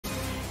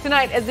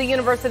Tonight, as the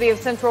University of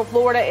Central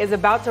Florida is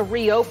about to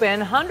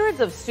reopen, hundreds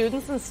of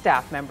students and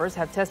staff members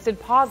have tested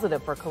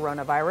positive for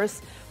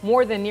coronavirus,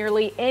 more than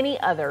nearly any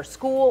other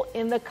school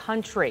in the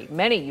country.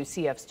 Many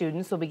UCF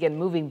students will begin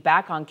moving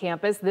back on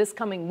campus this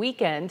coming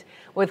weekend,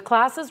 with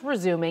classes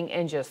resuming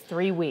in just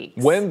 3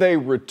 weeks. When they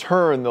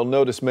return, they'll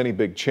notice many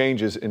big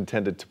changes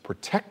intended to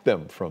protect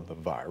them from the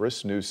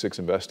virus. News 6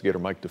 investigator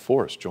Mike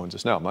DeForest joins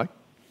us now. Mike?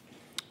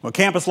 Well,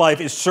 campus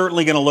life is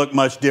certainly going to look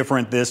much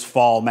different this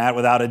fall, Matt,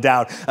 without a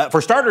doubt. For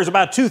starters,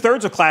 about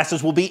 2/3 of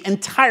classes will be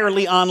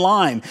entirely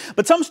online.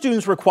 But some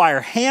students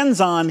require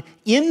hands-on,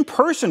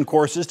 in-person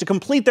courses to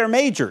complete their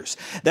majors.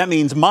 That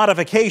means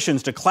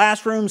modifications to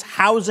classrooms,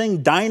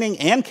 housing, dining,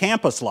 and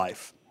campus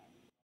life.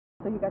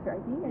 So you got your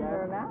ID and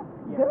your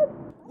map? Good.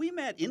 We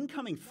met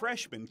incoming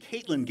freshman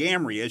Caitlin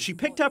Gamry as she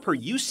picked up her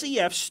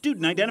UCF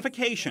student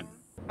identification.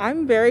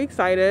 I'm very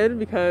excited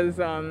because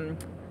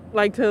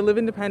like to live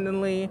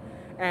independently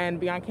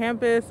and be on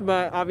campus,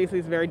 but obviously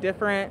it's very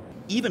different.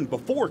 Even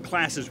before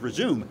classes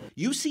resume,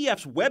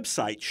 UCF's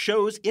website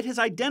shows it has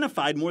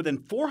identified more than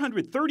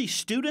 430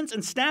 students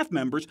and staff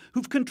members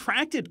who've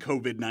contracted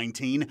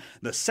COVID-19,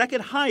 the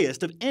second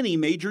highest of any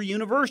major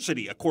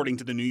university, according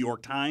to the New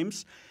York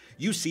Times.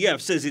 UCF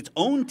says its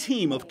own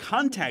team of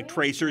contact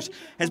tracers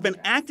has been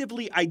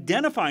actively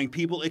identifying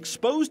people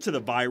exposed to the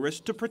virus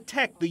to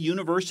protect the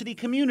university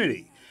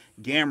community.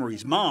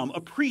 Gamry's mom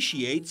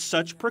appreciates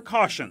such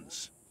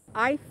precautions.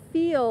 I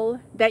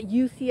feel that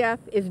UCF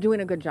is doing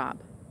a good job.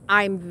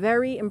 I'm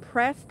very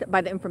impressed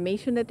by the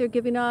information that they're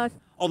giving us.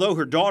 Although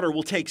her daughter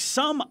will take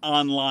some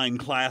online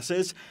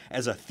classes,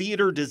 as a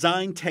theater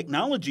design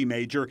technology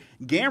major,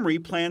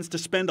 Gamry plans to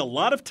spend a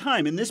lot of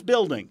time in this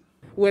building.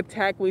 With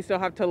tech, we still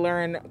have to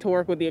learn to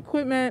work with the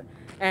equipment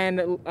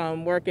and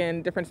work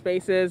in different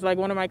spaces. Like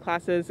one of my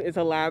classes is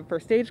a lab for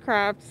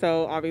stagecraft,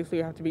 so obviously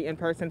you have to be in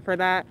person for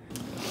that.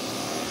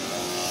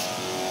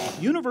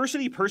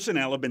 University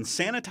personnel have been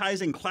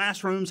sanitizing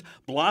classrooms,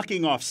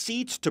 blocking off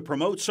seats to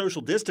promote social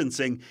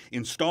distancing,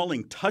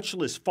 installing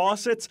touchless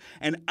faucets,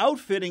 and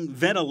outfitting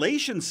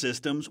ventilation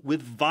systems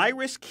with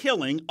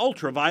virus-killing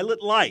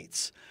ultraviolet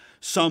lights.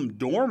 Some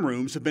dorm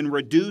rooms have been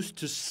reduced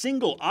to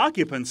single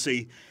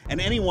occupancy,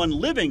 and anyone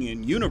living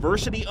in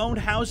university-owned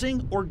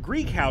housing or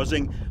Greek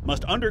housing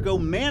must undergo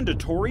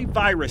mandatory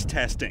virus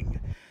testing.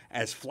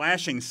 As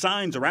flashing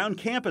signs around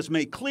campus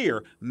make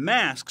clear,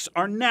 masks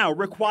are now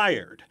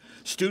required.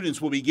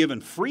 Students will be given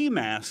free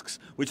masks,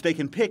 which they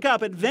can pick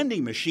up at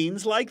vending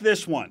machines like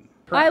this one.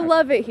 I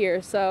love it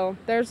here, so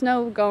there's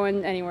no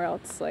going anywhere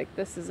else. Like,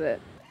 this is it.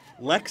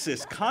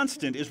 Lexis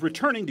Constant is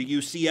returning to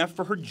UCF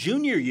for her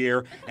junior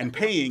year and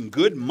paying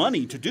good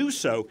money to do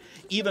so,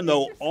 even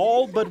though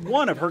all but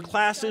one of her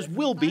classes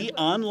will be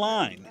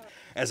online.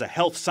 As a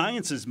health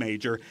sciences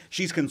major,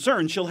 she's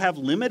concerned she'll have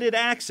limited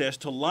access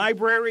to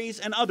libraries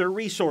and other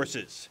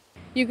resources.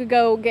 You could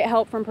go get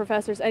help from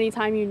professors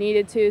anytime you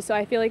needed to, so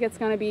I feel like it's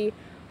going to be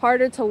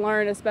harder to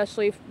learn,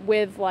 especially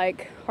with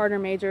like harder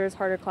majors,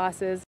 harder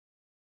classes.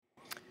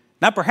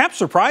 Now, perhaps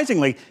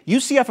surprisingly,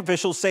 UCF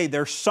officials say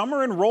their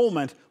summer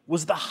enrollment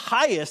was the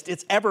highest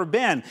it's ever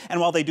been. And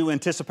while they do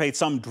anticipate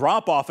some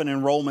drop-off in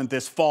enrollment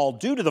this fall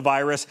due to the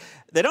virus,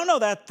 they don't know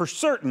that for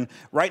certain.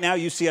 Right now,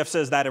 UCF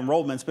says that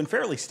enrollment's been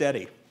fairly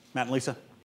steady. Matt and Lisa.